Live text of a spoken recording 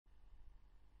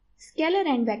Scalar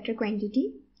and vector quantity.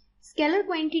 Scalar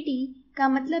quantity का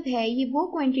मतलब है ये वो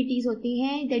क्वांटिटीज होती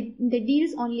हैं that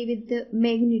deals only with the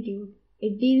magnitude.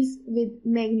 It deals with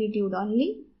magnitude only.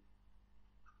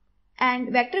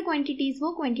 And vector quantities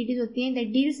वो quantities होती हैं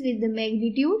that deals with the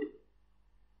magnitude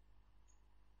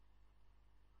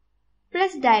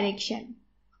plus direction.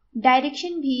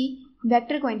 Direction भी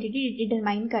vector quantity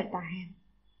determine करता है.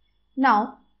 Now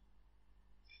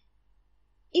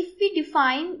if we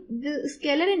define the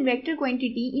scalar and vector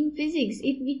quantity in physics,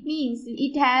 it means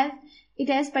it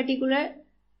has particular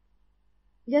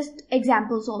just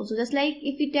examples also. Just like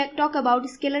if we talk about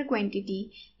scalar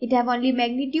quantity, it have only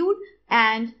magnitude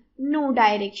and no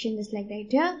direction, just like that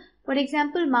here. For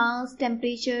example, mass,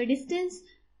 temperature, distance,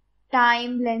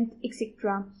 time, length,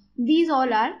 etc. These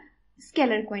all are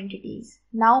scalar quantities.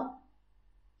 Now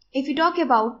if you talk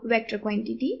about vector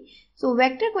quantity, so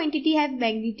vector quantity have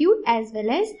magnitude as well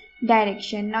as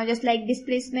direction. Now just like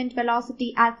displacement,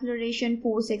 velocity, acceleration,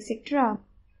 force, etc.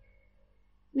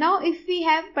 Now if we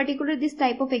have particular this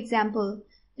type of example,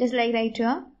 just like right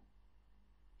here,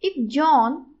 if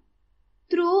John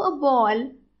throw a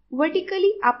ball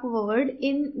vertically upward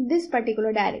in this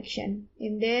particular direction,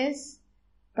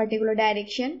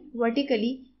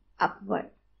 vertically upward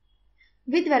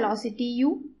with velocity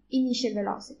u, initial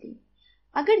velocity.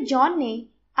 अगर John ने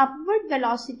upward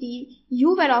velocity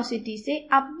u velocity से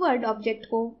upward object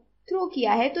को throw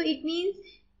किया है तो it means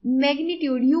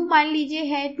magnitude u मान लीजिए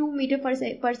है 2 मीटर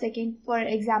पर second for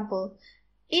example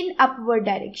in upward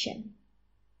direction.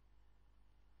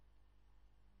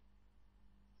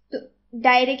 तो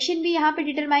डायरेक्शन भी यहां पे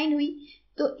डिटरमाइन हुई.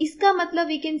 तो इसका मतलब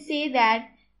we can say that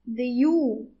the u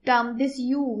term,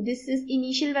 this is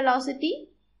initial velocity,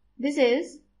 this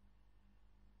is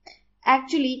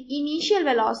actually initial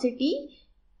velocity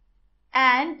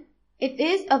and it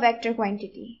is a vector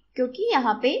quantity क्योंकि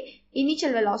यहाँ पे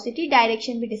initial velocity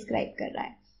direction भी describe कर रहा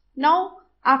है. Now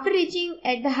after reaching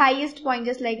at the highest point,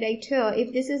 just like right here, if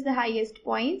this is the highest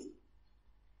point,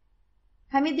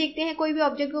 हमें देखते हैं कोई भी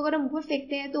ऑब्जेक्ट को अगर हम ऊपर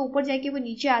फेंकते हैं तो ऊपर जाके वो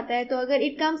नीचे आता है. तो अगर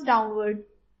it comes downward,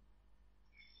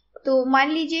 तो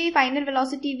मान लीजिए फाइनल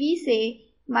वेलोसिटी v से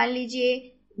मान लीजिए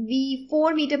v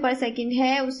 4 मीटर पर सेकेंड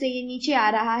है, उससे ये नीचे आ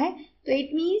रहा है. So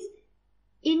it means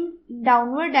in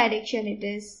downward direction it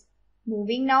is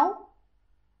moving now.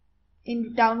 In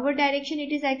downward direction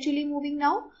it is actually moving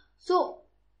now. So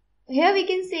here we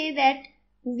can say that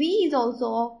v is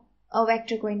also a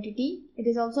vector quantity.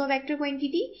 It is also a vector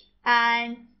quantity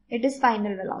and it is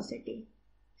final velocity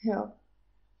here.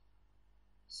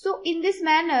 So in this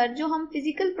manner जो हम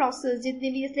physical process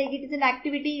जितने भी, just like it is an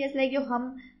activity, just like जो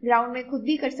हम ground में खुद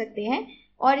भी कर सकते हैं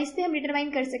और इससे हम डिटरमाइन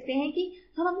कर सकते हैं कि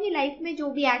हम अपनी लाइफ में जो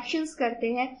भी एक्शंस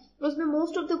करते हैं उसमें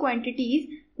most of the quantities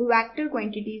vector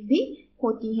quantities भी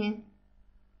होती हैं.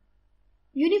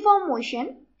 Uniform motion.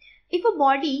 If a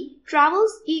body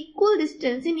travels equal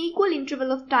distance in equal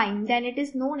interval of time then it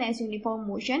is known as uniform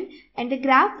motion and the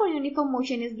graph for uniform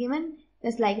motion is given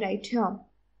just like right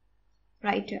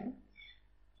here.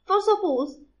 For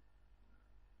suppose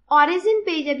origin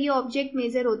पे जब ये object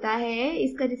major होता है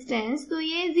इसका distance, तो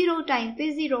ये 0 time पे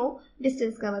 0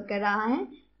 distance cover कर रहा है.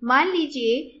 मान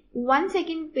लीजिए 1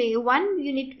 सेकेंड पे 1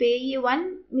 यूनिट पे ये 1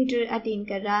 मीटर अटेन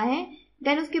कर रहा है.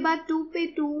 देन उसके बाद 2 पे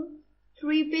 2,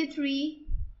 3 पे 3,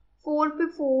 4 पे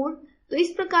 4. तो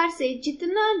इस प्रकार से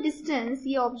जितना डिस्टेंस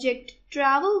ये ऑब्जेक्ट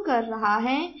ट्रैवल कर रहा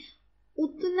है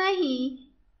उतना ही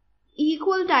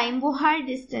इक्वल टाइम वो हर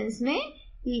डिस्टेंस में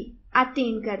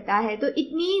attain करता है. तो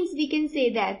it means we can say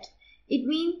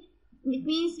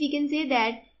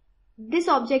that this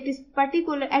object is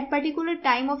at particular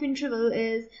time of interval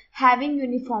is having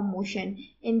uniform motion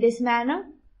in this manner.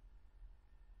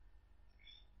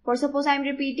 For suppose I am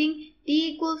repeating t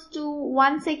equals to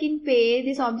 1 second पे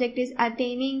this object is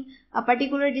attaining a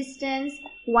particular distance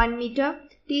 1 meter.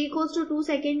 t equals to 2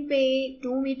 second पे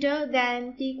 2 meter, then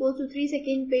t equals to 3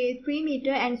 second पे 3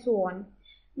 meter and so on.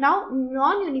 Now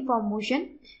non-uniform motion.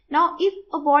 Now if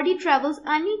a body travels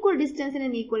unequal distance in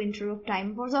an equal interval of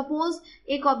time, for suppose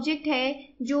एक object है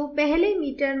जो पहले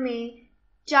metre में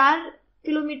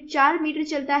 4 metre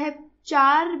चलता है,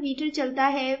 4 metre चलता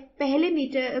है पहले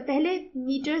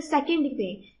मीटर सेकेंड पे.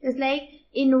 Just like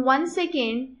in 1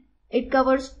 second it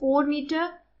covers 4 meter.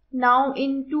 Now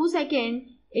in 2 second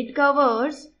it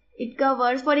covers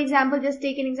for example, just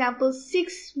take an example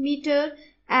 6 meter,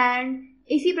 and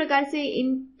इसी प्रकार से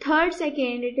in 3rd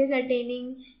second it is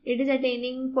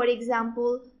attaining for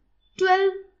example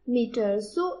 12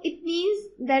 meters. So it means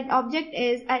that object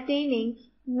is attaining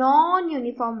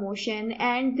non-uniform motion,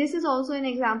 and this is also an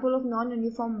example of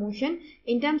non-uniform motion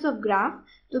in terms of graph.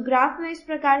 तो graph में इस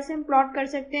प्रकार से हम plot कर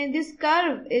सकते हैं. This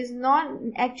curve is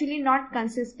actually not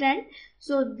consistent,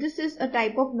 so this is a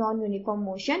type of non-uniform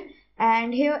motion.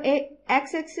 And here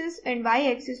x-axis and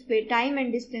y-axis पे time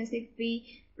and distance if we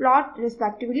plot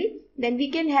respectively, then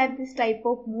we can have this type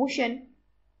of motion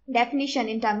definition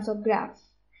in terms of graph.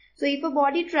 So if a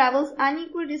body travels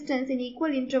unequal distance in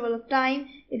equal interval of time,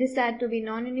 it is said to be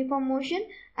non-uniform motion.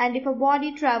 And if a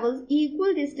body travels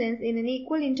equal distance in an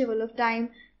equal interval of time,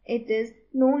 it is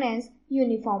known as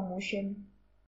uniform motion.